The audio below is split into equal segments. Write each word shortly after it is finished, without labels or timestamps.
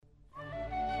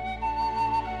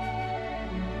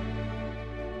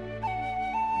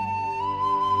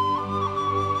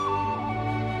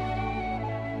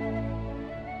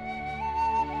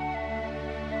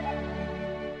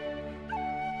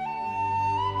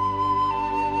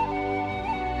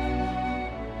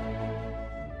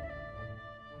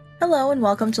Hello and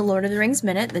welcome to Lord of the Rings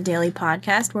Minute, the daily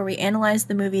podcast where we analyze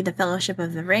the movie The Fellowship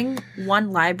of the Ring,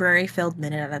 one library-filled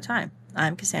minute at a time.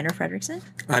 I'm Cassandra Fredrickson.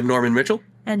 I'm Norman Mitchell.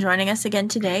 And joining us again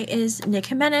today is Nick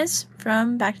Jimenez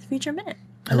from Back to the Future Minute.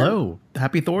 Hello.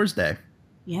 Happy Thursday.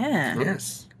 Yeah.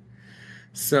 Yes.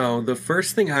 So the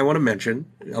first thing I want to mention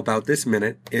about this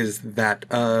minute is that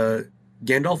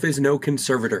Gandalf is no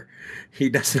conservator. He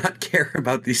does not care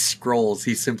about these scrolls.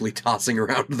 He's simply tossing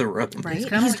around the room. Right?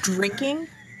 He's like, drinking.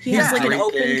 He has like an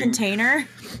open container.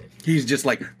 He's just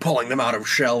like pulling them out of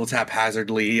shelves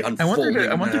haphazardly, unfolding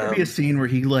I want there to be a scene where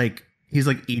he's like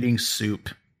eating soup,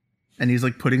 and he's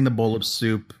like putting the bowl of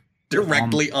soup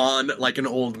directly on like an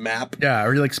old map. Yeah,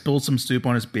 or he like spills some soup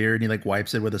on his beard and he like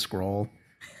wipes it with a scroll.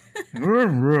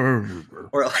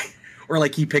 Or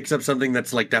like he picks up something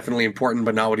that's like definitely important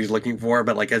but not what he's looking for,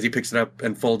 but like as he picks it up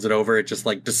and folds it over, it just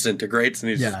like disintegrates and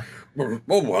he's just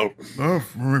whoa.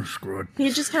 He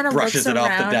just kind of brushes looks it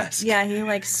around. off the desk. Yeah, he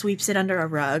like sweeps it under a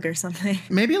rug or something.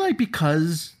 Maybe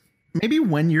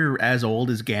when you're as old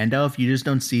as Gandalf, you just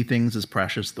don't see things as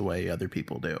precious the way other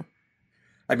people do.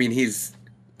 I mean, he's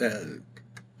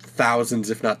thousands,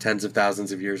 if not tens of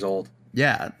thousands of years old.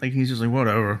 Yeah, like he's just like,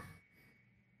 whatever.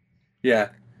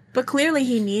 Yeah. But clearly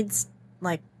he needs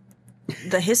like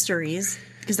the histories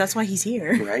because that's why he's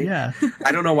here. Right? Yeah.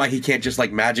 I don't know why he can't just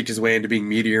like magic his way into being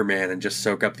Meteor Man and just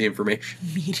soak up the information.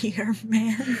 Meteor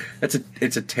Man.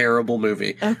 It's a terrible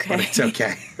movie. Okay. But it's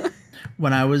okay.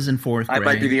 When I was in fourth grade, I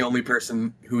might be the only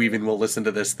person who even will listen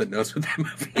to this that knows what that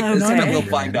movie is, Okay. but we'll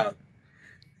find out.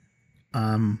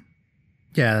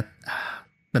 Yeah,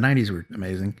 the 90s were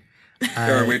amazing.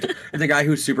 The guy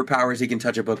whose superpowers he can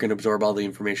touch a book and absorb all the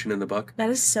information in the book.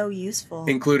 That is so useful.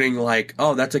 Including like,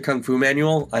 oh, that's a Kung Fu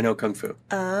manual? I know Kung Fu.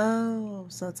 Oh,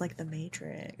 so it's like the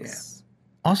Matrix. Yeah.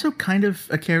 Also kind of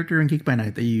a character in Geek by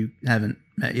Night that you haven't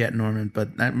met yet, Norman, but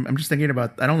I'm just thinking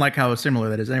about, I don't like how similar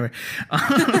that is. Anyway,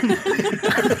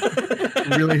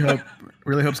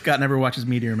 really hope Scott never watches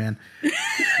Meteor Man.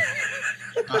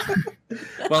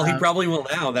 Well, he probably will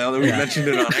now that we mentioned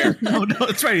it on air. No,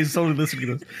 that's right. He's totally listening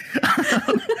to this.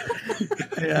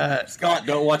 Yeah. Scott,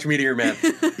 don't watch Meteor Man.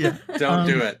 Yeah. Don't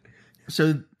do it.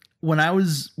 So when I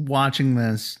was watching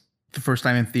this the first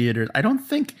time in theaters, I don't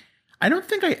think I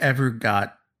ever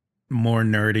got more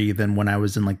nerdy than when I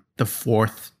was in like the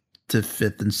 4th to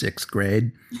 5th and 6th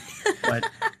grade. But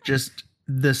just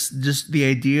the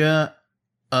idea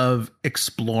of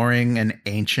exploring an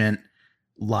ancient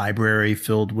library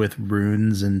filled with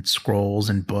runes and scrolls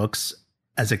and books.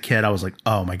 As a kid, I was like,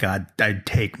 oh my God,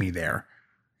 take me there.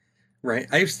 Right.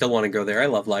 I still want to go there. I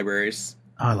love libraries.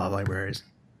 I love libraries.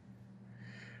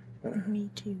 Me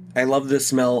too. I love the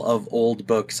smell of old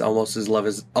books almost as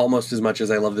much as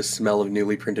I love the smell of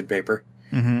newly printed paper.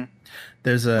 Mm-hmm.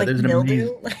 There's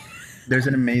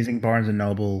an amazing Barnes and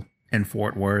Noble in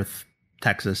Fort Worth,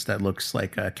 Texas that looks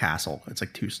like a castle. It's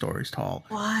like 2 stories tall.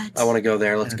 What? I want to go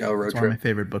there. Let's go road It's trip. one of my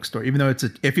favorite bookstore. Even though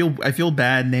I feel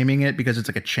bad naming it because it's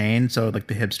like a chain. So like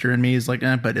the hipster in me is like,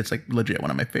 but it's like legit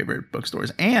one of my favorite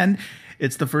bookstores. And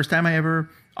it's the first time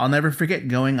I'll never forget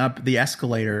going up the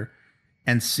escalator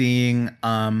and seeing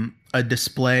a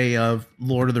display of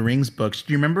Lord of the Rings books.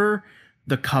 Do you remember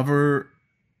the cover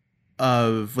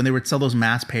of when they would sell those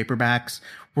mass paperbacks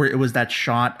where it was that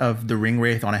shot of the ring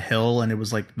wraith on a hill and it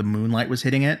was like the moonlight was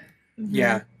hitting it?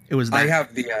 Yeah. It was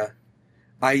that.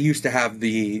 I used to have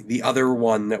the other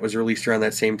one that was released around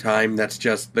that same time. That's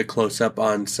just the close-up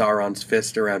on Sauron's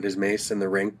fist around his mace and the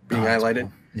ring being highlighted.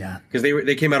 Cool. Yeah. Because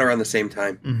they came out around the same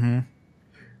time. Mm-hmm.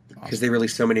 Because they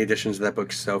released so many editions of that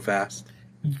book so fast.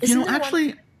 Isn't there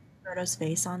one Frodo's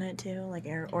face on it too, like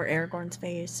or Aragorn's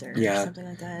face or something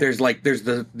like that. There's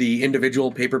the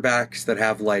individual paperbacks that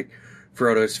have like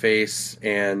Frodo's face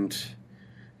and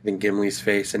I think Gimli's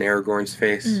face and Aragorn's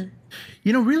face.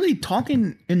 Mm. Really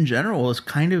talking in general is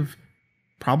kind of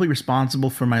probably responsible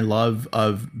for my love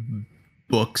of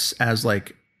books as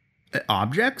like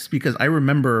objects, because I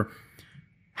remember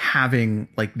having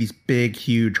like these big,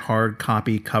 huge hard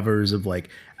copy covers of like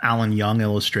Alan Young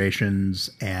illustrations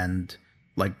and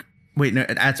like, wait, no,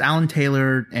 that's Alan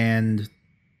Taylor and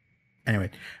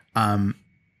anyway,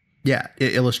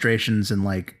 illustrations and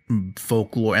like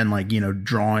folklore and like,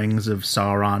 drawings of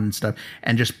Sauron and stuff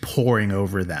and just poring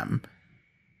over them.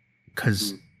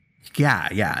 Cause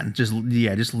and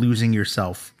just losing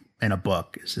yourself in a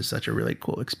book is just such a really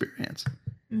cool experience.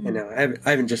 I know. I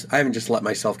haven't just let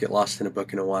myself get lost in a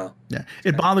book in a while. Yeah,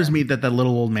 it bothers me that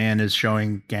little old man is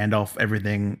showing Gandalf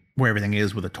where everything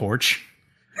is with a torch.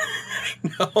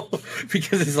 No,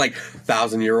 because it's like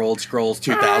 1,000-year-old scrolls,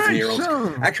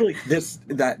 2,000-year-olds. Actually,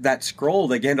 that scroll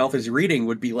that Gandalf is reading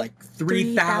would be like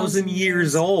 3,000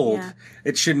 years old. Yeah.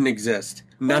 It shouldn't exist.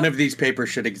 None of these papers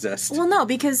should exist. Well, no,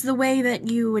 because the way that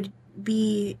you would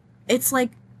be, it's like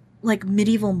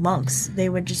medieval monks. They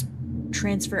would just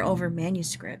transfer over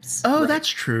manuscripts. Oh, that's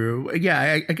true.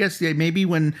 Yeah, I guess maybe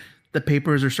when the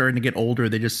papers are starting to get older,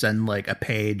 they just send like a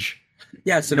page.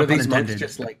 Yeah, so No do these pun monks intended.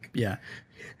 just like... Yeah.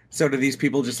 So do these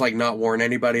people just like not warn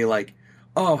anybody like,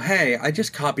 oh, hey, I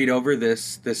just copied over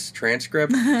this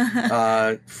transcript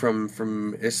from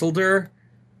Isildur.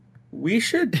 We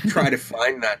should try to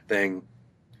find that thing.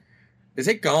 Is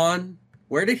it gone?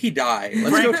 Where did he die?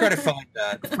 Let's go try to find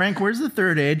that. Frank, where's the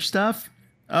Third Age stuff?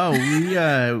 Oh,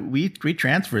 we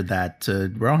transferred that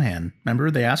to Rohan.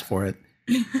 Remember, they asked for it.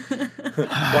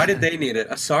 Why did they need it?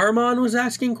 A Saruman was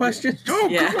asking questions? Oh,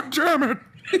 Yeah. God damn it!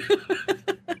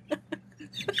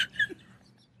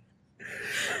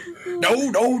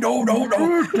 No.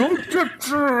 Don't get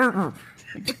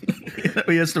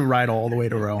He has to ride all the way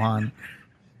to Rohan.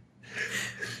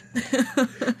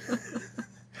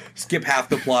 Skip half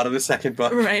the plot of the second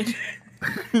book. Right.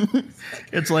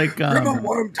 It's like River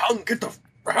Worm Tongue, get the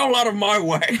hell out of my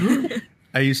way.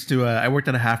 I used to. I worked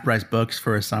at a Half Price Books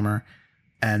for a summer,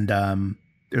 and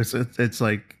it's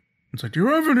like, do you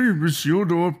have any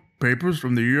Isildur papers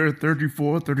from the year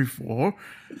 3434?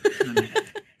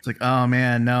 It's like, oh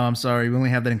man, no, I'm sorry, we only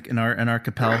have that in our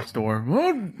Capel store.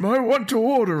 Well, I want to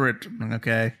order it.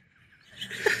 Okay.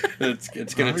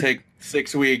 It's gonna take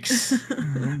 6 weeks.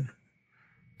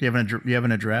 Do you have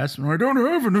an address? I don't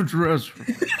have an address.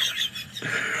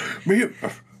 Me,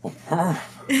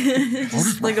 It's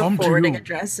just like a come to forwarding you.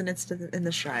 address, and it's in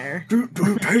the Shire. do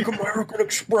you take American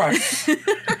Express?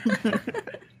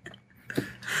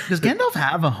 Does Gandalf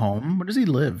have a home? Where does he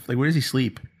live? Like, where does he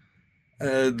sleep?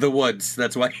 The woods.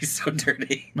 That's why he's so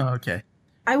dirty. Oh, okay.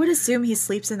 I would assume he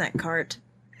sleeps in that cart.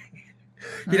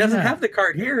 He doesn't yeah. have the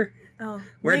cart here. Oh,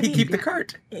 Where'd he maybe- keep the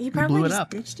cart? He probably blew it just up.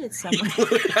 ditched it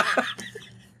somewhere.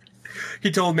 He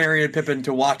told Merry and Pippin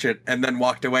to watch it and then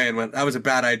walked away and went, that was a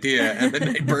bad idea. And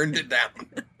then they burned it down.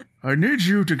 I need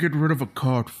you to get rid of a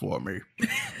cart for me.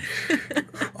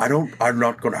 I'm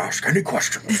not going to ask any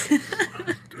questions.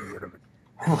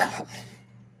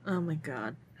 Oh my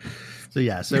god. So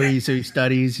yeah, so he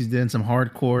studies. He's doing some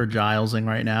hardcore Gilesing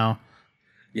right now.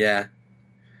 Yeah.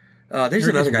 There's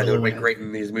Heard another he's guy that would really be great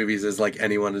in these movies as like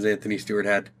anyone as Anthony Stewart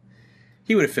Head.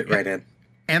 He would have fit right in.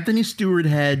 Anthony Stewart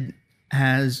Head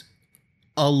has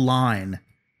a line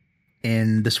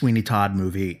in the Sweeney Todd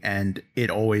movie, and it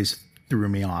always threw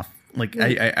me off. Like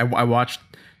I watched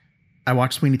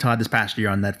Sweeney Todd this past year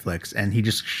on Netflix, and he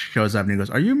just shows up and he goes,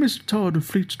 "Are you Mr. Todd of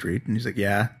Fleet Street?" And he's like,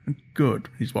 "Yeah." Good.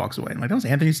 He just walks away. I'm like, that was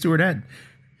Anthony Stewart Head.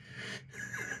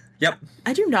 Yep.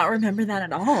 I do not remember that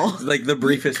at all. Like the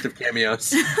briefest of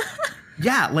cameos.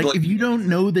 Yeah, like Look- if you don't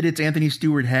know that it's Anthony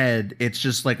Stewart Head, it's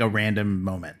just like a random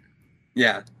moment.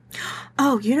 Yeah.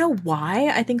 Oh, you know why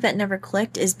I think that never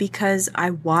clicked is because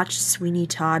I watched Sweeney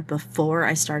Todd before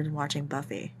I started watching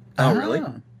Buffy. Oh, really?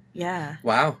 Yeah.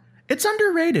 Wow. It's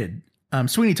underrated.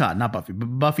 Sweeney Todd, not Buffy, but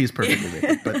Buffy is perfectly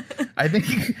rated. But I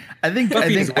think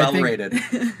Buffy is well rated.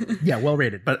 Yeah, well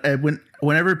rated. But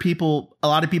whenever a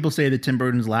lot of people say that Tim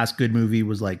Burton's last good movie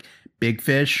was like Big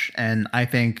Fish, and I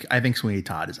think Sweeney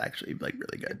Todd is actually like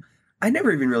really good. I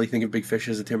never even really think of Big Fish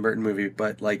as a Tim Burton movie,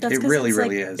 but like That's it 'cause really, it's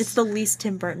really like, is. It's the least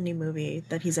Tim Burton-y movie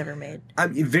that he's ever made. I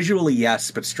mean, visually, yes,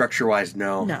 but structure-wise,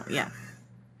 no. No, yeah.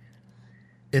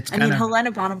 It's I kind mean, of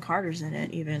Helena Bonham Carter's in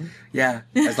it, even. Yeah,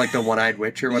 as like the one-eyed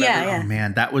witch or whatever. Yeah, yeah. oh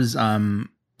man, that was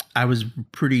I was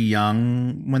pretty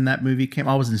young when that movie came.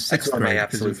 I was in That's sixth one of grade. my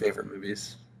 'cause absolute favorite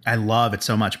movies. I love it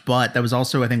so much. But that was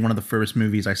also, I think, one of the first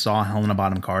movies I saw Helena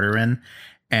Bonham Carter in.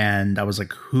 And I was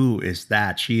like, who is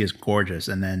that? She is gorgeous.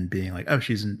 And then being like, oh,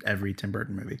 she's in every Tim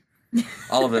Burton movie.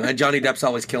 All of them. And Johnny Depp's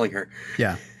always killing her.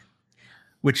 Yeah.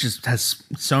 Which has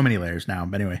so many layers now.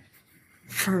 But anyway.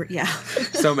 Yeah.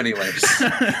 So many layers.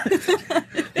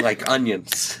 Like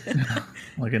onions.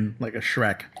 Like a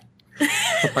Shrek.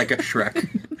 Like a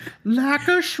Shrek. Like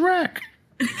a Shrek.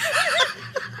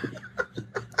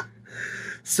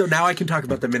 So now I can talk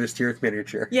about the Minas Tirith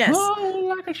miniature. Yes.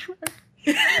 Oh, like a Shrek.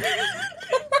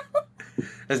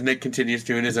 As Nick continues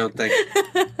doing his own thing.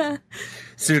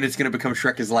 Soon it's going to become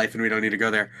Shrek is life and we don't need to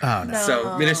go there. Oh, no.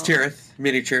 So Minas Tirith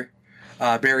miniature.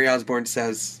 Barry Osborne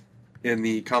says in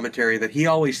the commentary that he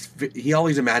always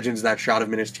imagines that shot of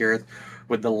Minas Tirith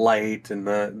with the light and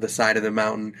the side of the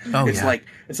mountain. Oh, it's yeah.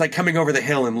 like coming over the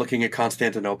hill and looking at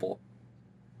Constantinople.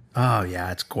 Oh,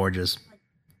 yeah. It's gorgeous.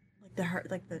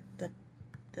 Like the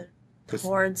This-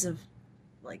 hordes of,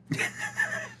 like,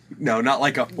 No, not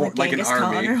like Like like an Genghis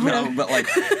Khan army. or No, whatever. but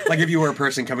like if you were a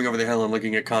person coming over the hill and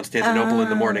looking at Constantinople in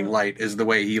the morning light is the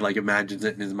way he like imagines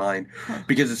it in his mind,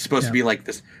 because it's supposed to be like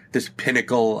this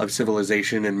pinnacle of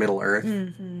civilization in Middle Earth.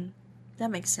 Mm-hmm.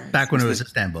 That makes sense. Back when it was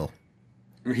Istanbul.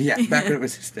 Yeah, back when it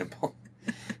was Istanbul.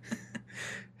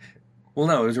 Well,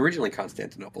 no, it was originally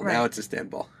Constantinople. Right. Now it's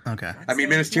Istanbul. Okay. I mean,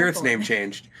 Minas Tirith's Constantinople. name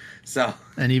changed, so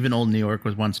And even old New York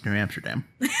was once New Amsterdam.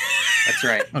 that's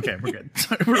right. Okay, we're good.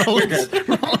 Sorry, we're all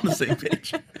on the same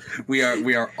page. We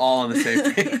are all on the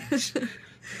same page.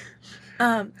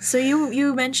 So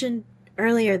you mentioned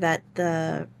earlier that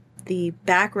the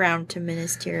background to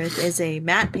Minas Tirith is a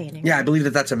matte painting. Yeah, I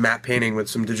believe that's a matte painting with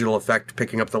some digital effect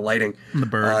picking up the lighting. And the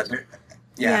birds.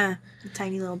 Yeah. The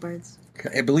tiny little birds.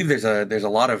 I believe there's a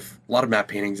lot of matte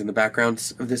paintings in the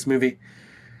backgrounds of this movie.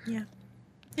 Yeah.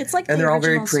 It's like And the they're all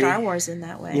very original pretty. Star Wars in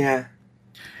that way. Yeah.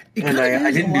 It And kinda I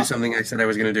is didn't a do lot- something I said I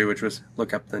was going to do, which was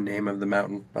look up the name of the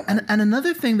mountain behind. And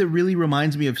another thing that really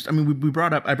reminds me of, I mean, I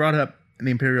brought up the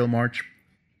Imperial March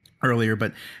earlier,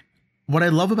 but what I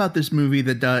love about this movie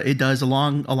that it does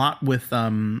along a lot with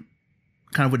kind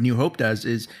of what New Hope does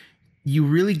is you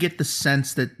really get the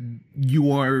sense that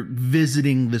you are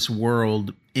visiting this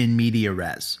world in media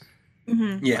res.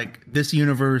 Mm-hmm. Yeah. Like this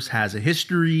universe has a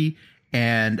history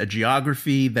and a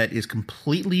geography that is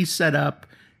completely set up,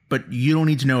 but you don't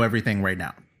need to know everything right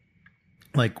now.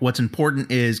 Like what's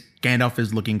important is Gandalf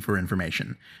is looking for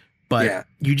information, but Yeah.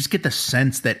 you just get the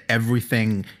sense that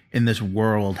everything in this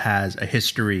world has a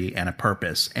history and a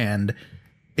purpose, and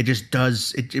it just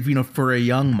does it. If for a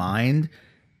young mind,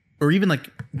 or even like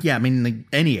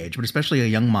any age, but especially a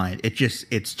young mind, it's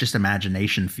just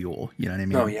imagination fuel. You know what I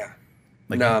mean? Oh yeah.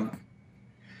 Like,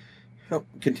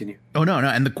 Continue. Oh no,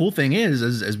 and the cool thing is,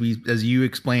 as you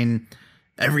explain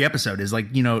every episode, is like,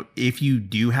 if you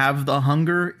do have the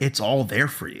hunger, it's all there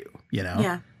for you.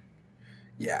 Yeah.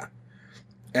 Yeah.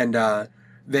 And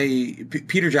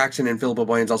Peter Jackson and Philippa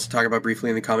Boyens also talk about briefly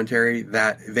in the commentary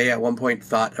that they at one point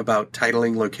thought about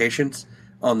titling locations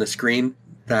on the screen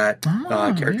that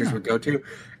characters would go to,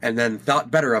 and then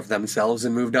thought better of themselves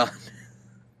and moved on.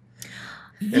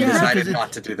 And decided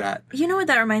not to do that. You know what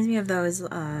that reminds me of, though, is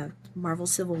Marvel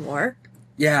Civil War.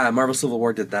 Yeah, Marvel Civil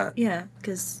War did that. Yeah,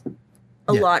 because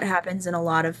a lot happens in a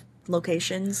lot of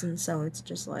locations, and so it's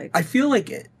just like... I feel like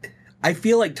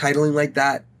titling like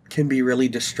that can be really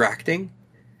distracting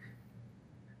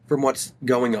from what's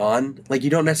going on. Like, you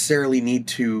don't necessarily need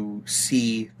to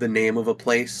see the name of a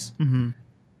place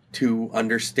to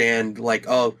understand, like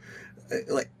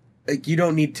you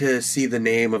don't need to see the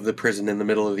name of the prison in the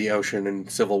middle of the ocean in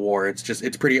Civil War.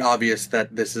 It's pretty obvious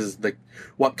that this is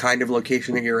what kind of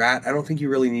location that you're at. I don't think you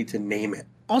really need to name it.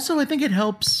 Also, I think it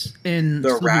helps in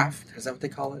The Raft, is that what they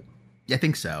call it? I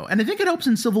think so. And I think it helps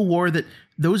in Civil War that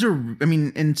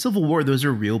in Civil War, those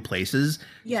are real places.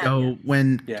 Yeah. So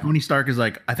when Tony Stark is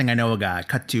like, I think I know a guy,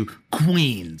 cut to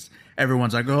Queens,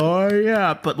 everyone's like, oh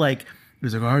yeah. But like,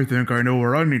 he's like, I think I know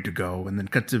where I need to go. And then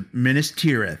cut to Minas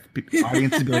Tirith.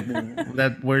 Audience would be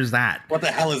like, where's that? What the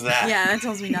hell is that? Yeah, that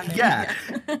tells me nothing. Yeah.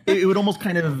 it would almost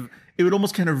kind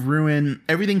of ruin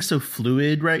everything's so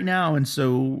fluid right now. And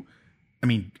so, I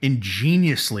mean,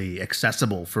 ingeniously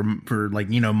accessible for like,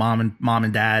 mom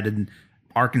and dad in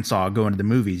Arkansas going to the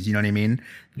movies. You know what I mean?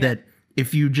 Yeah. That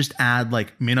if you just add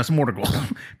like Minas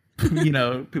Morgul,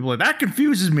 people are like, that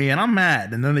confuses me and I'm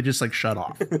mad. And then they just like shut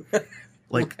off.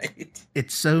 Like right. it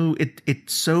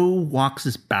so walks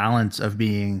this balance of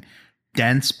being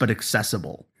dense but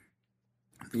accessible.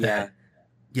 Yeah.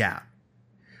 Yeah.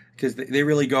 Because they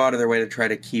really go out of their way to try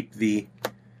to keep the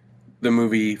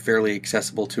movie fairly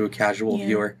accessible to a casual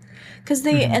viewer. Because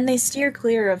they steer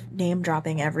clear of name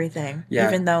dropping everything,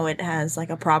 even though it has like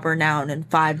a proper noun in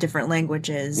 5 different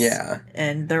languages. Yeah.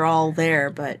 And they're all there,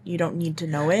 but you don't need to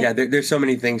know it. Yeah, there's so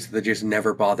many things that they just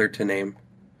never bothered to name.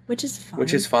 Which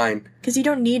is fine. Because you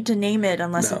don't need to name it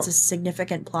unless it's a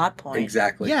significant plot point.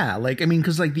 Exactly. Yeah,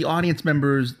 because like the audience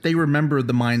members, they remember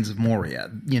the Mines of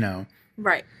Moria,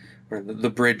 Right. Or the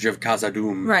Bridge of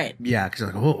Khazad-dûm. Right. Yeah, because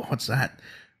like, oh, what's that?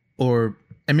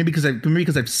 And maybe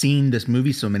because I've seen this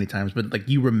movie so many times, but like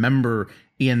you remember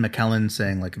Ian McKellen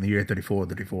saying like in the year 34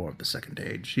 of the Second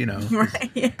Age,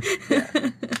 Right.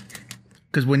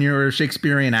 Because when you're a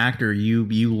Shakespearean actor,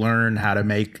 you learn how to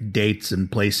make dates and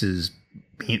places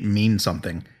mean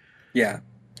something. Yeah.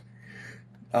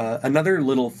 Another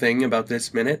little thing about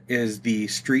this minute is the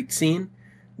street scene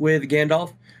with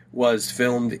Gandalf was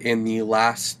filmed in the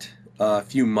last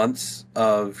few months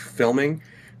of filming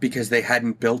because they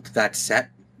hadn't built that set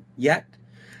yet.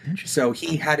 So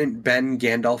he hadn't been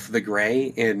Gandalf the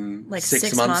Grey in like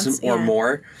 6 months or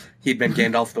more. He'd been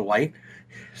Gandalf the White.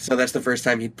 So that's the first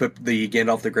time he'd put the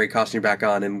Gandalf the Grey costume back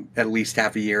on in at least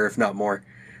half a year, if not more,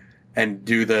 and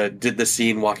did the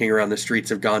scene walking around the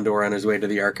streets of Gondor on his way to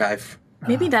the archive.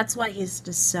 Maybe that's why he's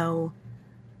just so,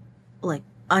 like,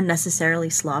 unnecessarily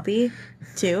sloppy,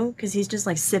 too, because he's just,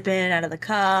 like, sipping out of the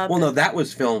cup. Well, no, that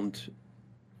was filmed.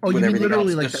 Oh, you with mean everything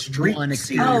literally else. like The that street one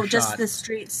scene. exterior Oh, just shot. the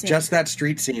street scene. Just that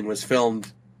street scene was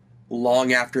filmed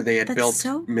long after they had That's built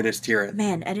so- Minas Tirith.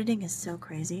 Man, editing is so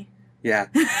crazy. Yeah,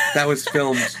 that was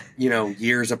filmed,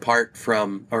 years apart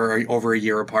from, or over a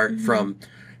year apart Mm-hmm. from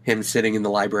him sitting in the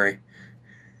library.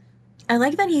 I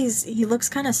like that he looks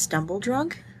kind of stumble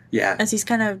drunk Yeah. as he's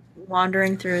kind of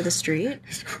wandering through the street,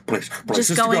 Places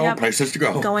to going go, up- places to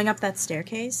go. going up that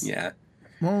staircase. Yeah.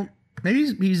 Well,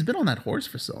 maybe he's been on that horse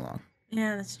for so long.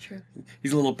 Yeah, that's true.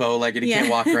 He's a little bow-legged. He yeah. can't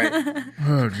walk right.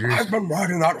 Oh, jeez. I've been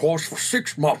riding that horse for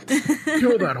 6 months.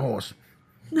 Kill that horse.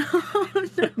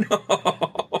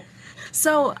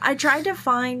 So I tried to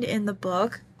find in the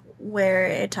book where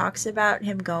it talks about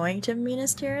him going to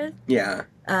Minas Tirith. Yeah.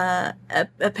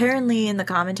 Apparently in the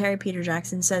commentary, Peter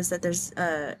Jackson says that there's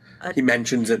He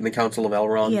mentions it in the Council of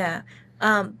Elrond. yeah.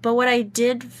 But what I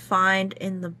did find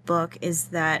in the book is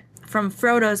that from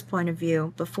Frodo's point of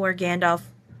view, before Gandalf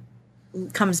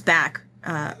comes back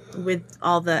with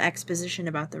all the exposition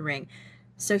about the ring,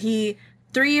 so 3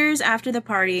 years after the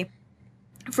party,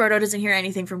 Frodo doesn't hear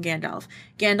anything from Gandalf.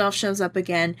 Gandalf shows up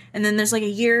again, and then there's like a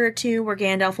year or two where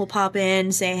Gandalf will pop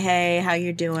in, say, "Hey, how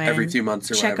you doing?" Every 2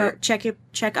 months or check whatever.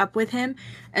 check up with him,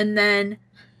 and then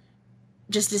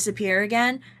just disappear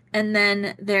again. And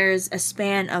then there's a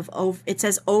span of it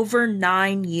says over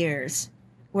 9 years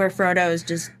where Frodo is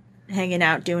just hanging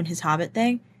out doing his Hobbit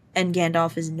thing, and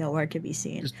Gandalf is nowhere to be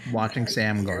seen. Just watching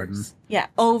Sam Garden. Yeah,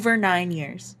 over 9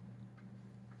 years,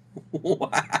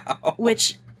 Wow.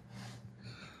 which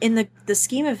in the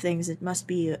scheme of things, it must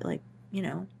be like,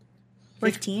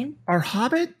 Like- 15. Are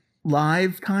Hobbit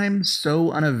lifetimes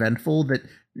so uneventful that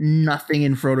nothing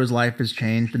in Frodo's life has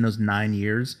changed in those 9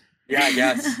 years? Yeah, I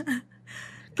guess.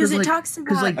 Because it like- talks 'cause,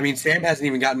 about like- I mean, Sam hasn't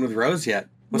even gotten with Rose yet.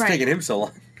 What's Right. taking him so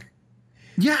long?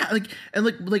 Yeah, like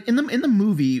in the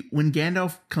movie when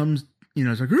Gandalf comes,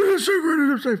 it's like,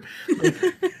 "Oh, safe,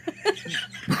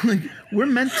 like we're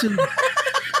meant to.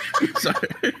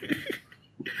 Sorry,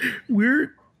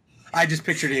 we're I just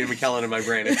pictured Ian McKellen in my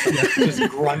brain. It's just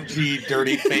grungy,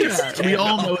 dirty face. we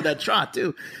all know that shot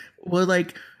too. Well,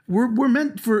 like we're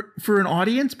meant for an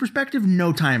audience perspective.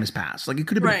 No time has passed. Like it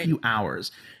could have been Right. a few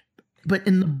hours, but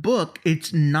in the book,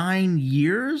 it's 9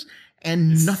 years,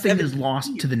 and nothing is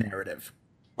lost to the narrative.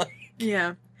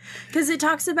 Yeah. Because it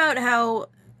talks about how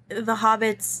the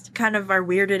hobbits kind of are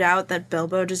weirded out that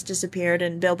Bilbo just disappeared,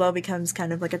 and Bilbo becomes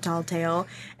kind of like a tall tale.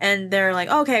 And they're like,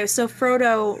 okay, so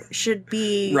Frodo should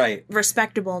be Right.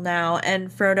 respectable now. And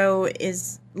Frodo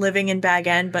is living in Bag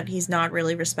End, but he's not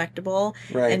really respectable.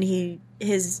 Right. And he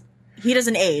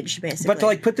doesn't age, basically. But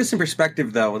to put this in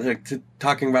perspective, though,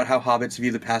 talking about how hobbits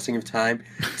view the passing of time.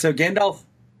 So Gandalf,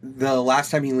 the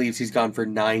last time he leaves, he's gone for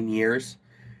 9 years.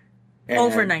 And-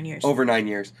 Over 9 years. Over 9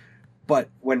 years. But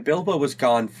when Bilbo was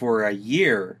gone for a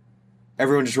year,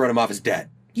 everyone just wrote him off as dead.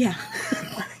 Yeah.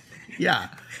 Yeah.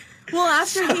 Well,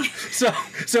 after he...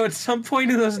 So at some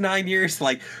point in those 9 years,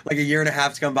 like a year and a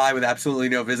half's gone by with absolutely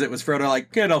no visit, was Frodo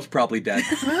like, Gandalf's probably dead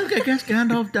Well, I guess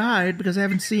Gandalf died because I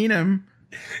haven't seen him.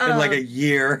 in like a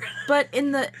year? But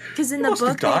in the must have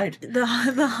book, died. the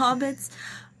hobbits,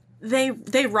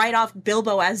 they write off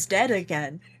Bilbo as dead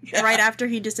again right after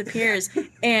he disappears,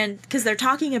 and because they're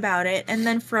talking about it, and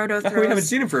then Frodo We haven't throws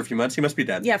seen him for a few months. He must be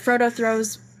dead. Frodo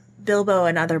throws Bilbo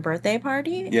another birthday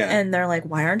party, Yeah. and they're like,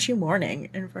 "Why aren't you mourning?"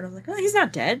 And Frodo's like, "Oh, he's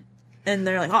not dead," and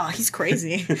they're like, "Oh, he's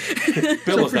crazy."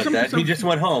 Bilbo's for not some- dead. some- He just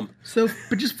went home. So,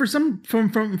 but just for some for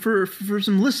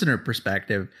some listener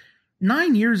perspective,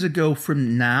 9 years ago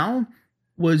from now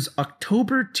was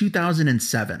October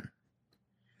 2007.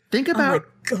 Think Oh my about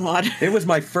god! It was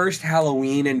my first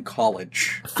Halloween in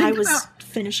college. I was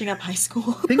finishing up high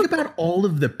school. think about all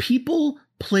of the people,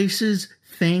 places,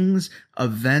 things,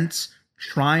 events,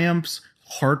 triumphs,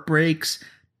 heartbreaks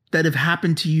that have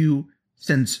happened to you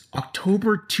since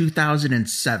October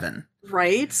 2007.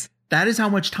 Right? That is how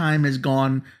much time has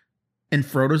gone in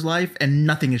Frodo's life, and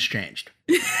nothing has changed.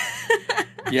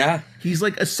 Yeah, He's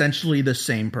like essentially the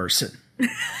same person.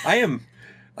 I am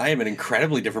an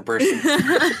incredibly different person.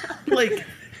 Like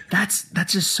that's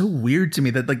just so weird to me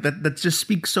that just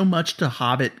speaks so much to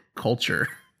Hobbit culture.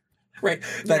 Right.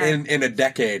 That Yeah. in a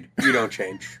decade, you don't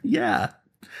change. Yeah.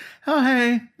 Oh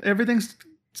hey, everything's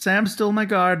Sam's still my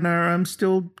gardener. I'm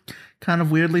still kind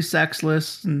of weirdly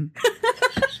sexless and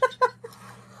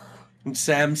And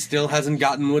Sam still hasn't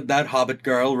gotten with that Hobbit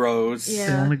girl, Rose.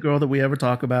 Yeah. The only girl that we ever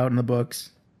talk about in the books.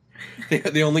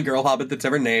 The only girl Hobbit that's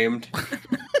ever named,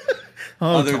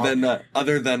 Oh,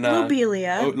 other than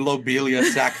Lobelia. Lobelia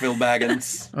Sackville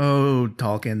Baggins. Oh,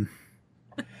 Tolkien.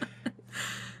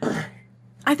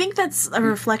 I think that's a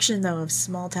reflection though of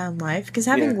small town life, because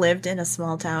having Yeah. lived in a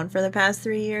small town for the past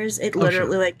 3 years, it Oh,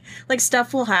 literally like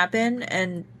stuff will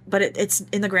happen, but it's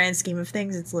in the grand scheme of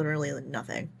things, it's literally like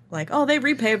nothing. Like, oh, they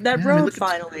repaved that Yeah, I mean, road look at-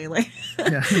 finally. Like,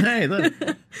 Yeah. Hey, look.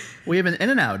 We have an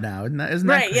In-N-Out now. Isn't that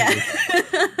right? crazy?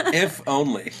 Yeah. If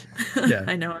only. Yeah.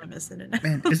 I know I'm missing it.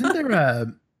 Man, isn't there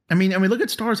a... I mean, look at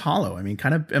Stars Hollow. I mean,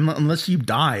 kind of, unless you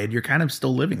died, you're kind of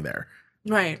still living there.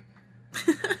 Right.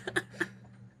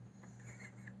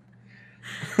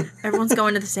 Everyone's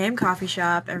going to the same coffee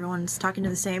shop. Everyone's talking to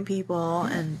the same people,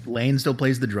 and Lane still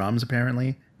plays the drums,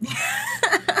 apparently.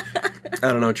 I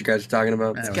don't know what you guys are talking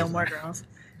about. I don't Gilmore Girls.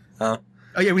 Oh,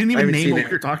 yeah, we didn't I even haven't name seen what it.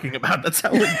 you're talking about. That's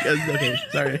how we... Okay,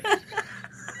 sorry.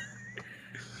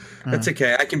 That's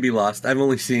okay. I can be lost. I've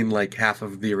only seen like half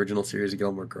of the original series of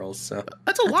Gilmore Girls, so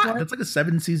That's a lot. what- That's like a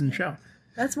 7-season show.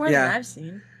 That's more Yeah. than I've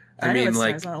seen. I know mean, it's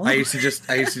like Stars Hollow. I used to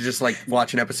just like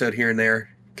watch an episode here and there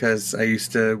because I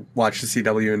used to watch the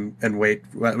CW and wait.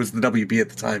 Well, it was the WB at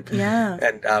the time. Yeah.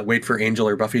 And wait for Angel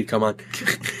or Buffy to come on.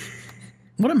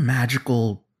 What a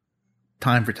magical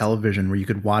time for television where you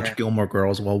could watch Yeah. Gilmore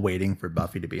Girls while waiting for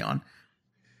Buffy to be on.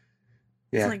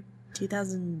 Yeah, It's like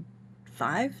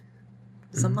 2005?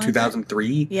 Something like that?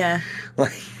 2003. Yeah.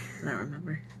 Like I don't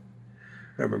remember.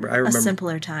 I remember. A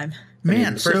simpler time.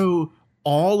 Man, the first- so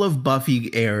all of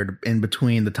Buffy aired in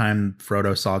between the time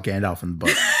Frodo saw Gandalf in the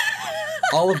book.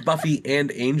 all of Buffy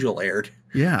and Angel aired.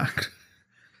 Yeah.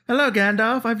 Hello,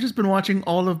 Gandalf. I've just been watching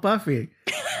all of Buffy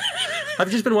I've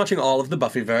just been watching all of the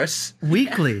Buffyverse,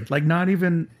 weekly, like not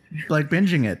even like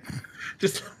binging it.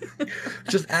 just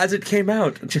as it came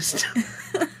out. Just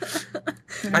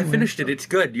I finished it. It's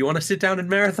good. You want to sit down and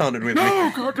marathon it with me?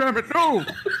 No, God damn it, no!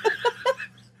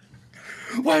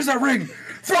 Where's that ring?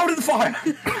 Throw it in the fire!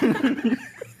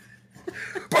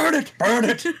 Burn it! Burn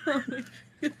it!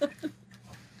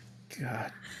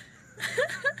 God.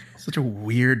 Such a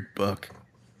weird book.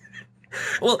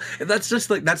 Well, that's just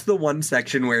like that's the one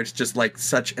section where it's just like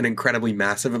such an incredibly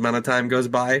massive amount of time goes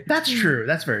by. That's true.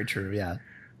 That's very true. Yeah.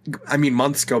 I mean,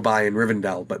 months go by in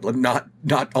Rivendell, but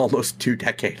not almost 2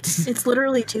 decades. It's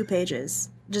literally 2 pages.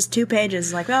 Just 2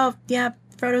 pages. Like, oh, yeah,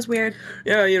 Frodo's weird.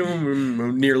 Yeah,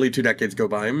 nearly 2 decades go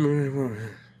by.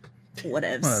 Whatevs.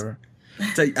 Whatever.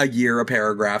 It's a year a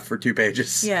paragraph for 2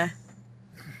 pages. Yeah.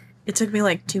 It took me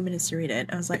like 2 minutes to read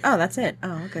it. I was like, oh, that's it.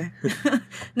 Oh, okay.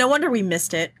 No wonder we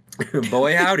missed it.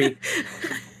 Boy, howdy.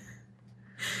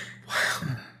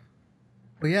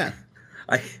 But yeah.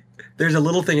 There's a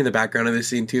little thing in the background of this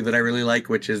scene too that I really like,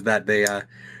 which is that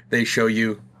they show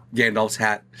you Gandalf's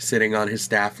hat sitting on his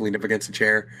staff, leaned up against a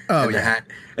chair. Oh,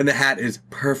 and the hat is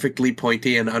perfectly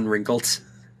pointy and unwrinkled.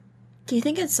 Do you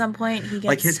think at some point he gets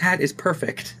Like his hat is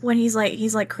perfect. when he's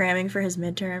like cramming for his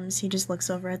midterms, he just looks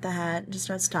over at the hat and just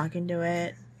starts talking to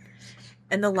it.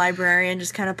 And the librarian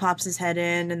just kind of pops his head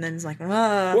in and then is like,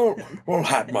 oh. Well,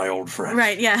 hat, my old friend.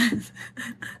 Right, yeah.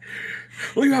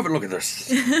 Well, you have a look at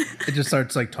this. It just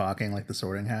starts like talking like the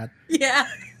Sorting Hat. Yeah.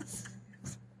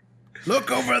 Look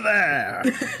over there.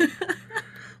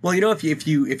 Well, you know, if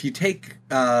you take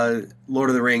Lord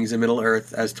of the Rings and Middle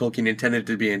Earth as Tolkien intended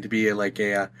to be, and to be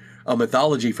a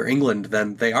mythology for England,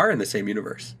 then they are in the same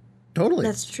universe. Totally.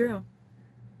 That's true.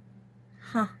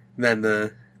 Huh.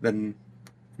 Then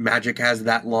magic has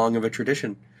that long of a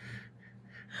tradition.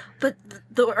 But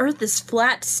the Earth is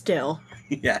flat still.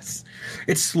 Yes,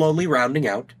 it's slowly rounding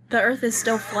out. The Earth is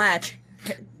still flat.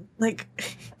 Like,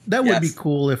 That would be Yes.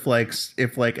 cool if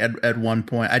at one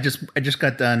point I just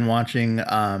got done watching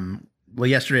well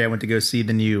yesterday I went to go see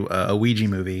the new Ouija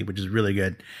movie, which is really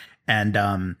good. And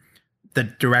the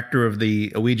director of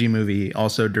the Ouija movie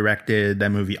also directed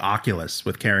that movie Oculus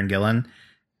with Karen Gillan.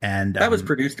 And That was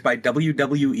produced by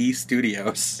WWE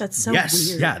Studios. that's so yes,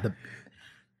 weird. yeah.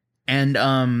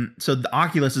 So the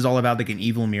Oculus is all about like an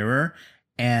evil mirror.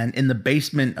 And in the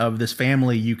basement of this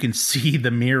family, you can see the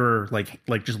mirror like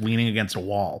just leaning against a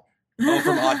wall. Oh,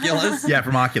 from Oculus? Yeah,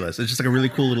 from Oculus. It's just like a really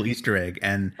cool little Easter egg.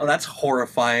 And Oh, that's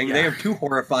horrifying. Yeah. They have 2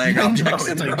 horrifying I know, objects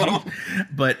it's in a like, row.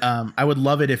 but I would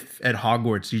love it if at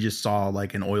Hogwarts you just saw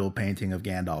like an oil painting of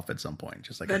Gandalf at some point.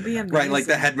 Just like That'd be amazing. Right, like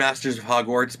the headmasters of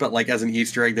Hogwarts, but like as an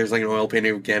Easter egg, there's like an oil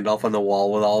painting of Gandalf on the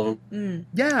wall with all of them.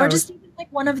 yeah, Or just even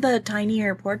like one of the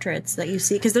tinier portraits that you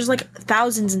see, because there's like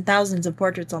thousands and thousands of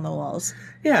portraits on the walls.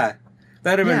 Yeah,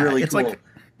 that'd have been Yeah, really it's cool. like-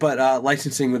 But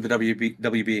licensing with the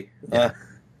WB.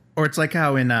 or it's like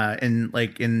how in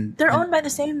They're owned by the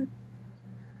same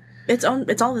It's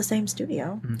all the same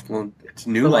studio. Well, it's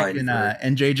New But Line. like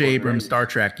in J.J. Abrams' Star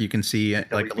Trek, you can see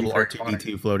like a little very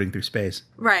R2-D2 floating through space.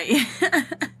 Right.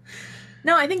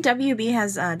 No, I think WB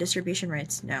has distribution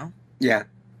rights now. Yeah,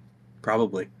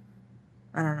 probably.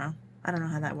 I don't know. I don't know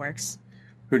how that works.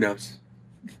 Who knows?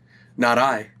 Not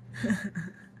I.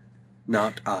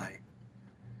 Not I.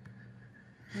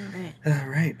 All right. All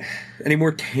right. Any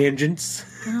more tangents?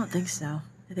 I don't think so.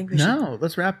 I think we should. No,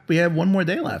 let's wrap. We have one more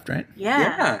day left, right?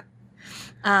 Yeah.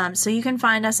 So you can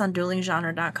find us on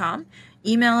duelinggenre.com.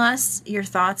 Email us your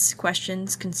thoughts,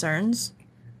 questions, concerns,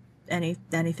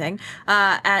 anything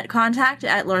at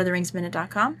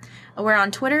contact@lordoftheringsminute.com. We're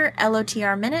on Twitter,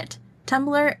 LOTRminute,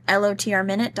 Tumblr,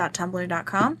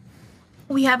 lotrminute.tumblr.com.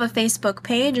 We have a Facebook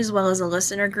page as well as a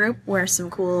listener group where some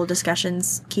cool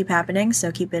discussions keep happening, so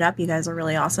keep it up. You guys are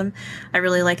really awesome. I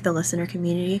really like the listener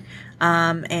community,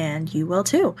 and you will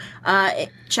too.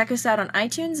 Check us out on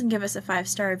iTunes and give us a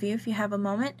 5-star review if you have a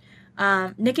moment.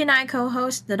 Nick and I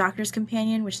co-host The Doctor's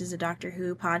Companion, which is a Doctor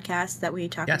Who podcast that we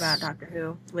talk about Doctor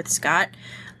Who with Scott.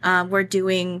 We're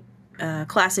doing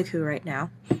Classic Who right now,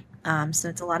 so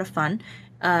it's a lot of fun.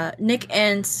 Nick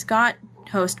and Scott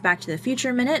host Back to the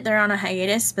Future Minute. They're on a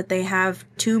hiatus, but they have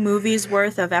 2 movies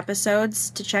worth of episodes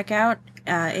to check out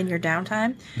in your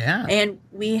downtime. Yeah. And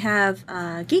we have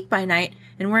Geek by Night,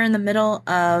 and we're in the middle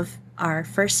of our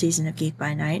first season of Geek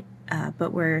by Night,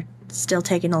 but we're still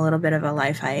taking a little bit of a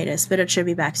life hiatus, but it should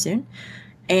be back soon.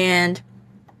 And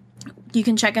you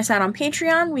can check us out on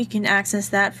Patreon. We can access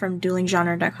that from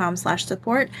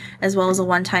duelinggenre.com/support, as well as a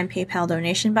one-time PayPal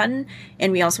donation button.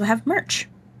 And we also have merch.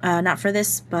 Not for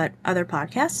this, but other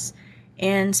podcasts.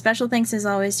 And special thanks, as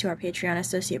always, to our Patreon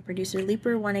associate producer,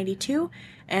 Leaper182.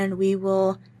 And we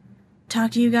will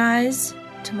talk to you guys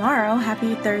tomorrow.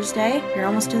 Happy Thursday. You're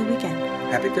almost to the weekend.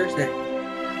 Happy Thursday.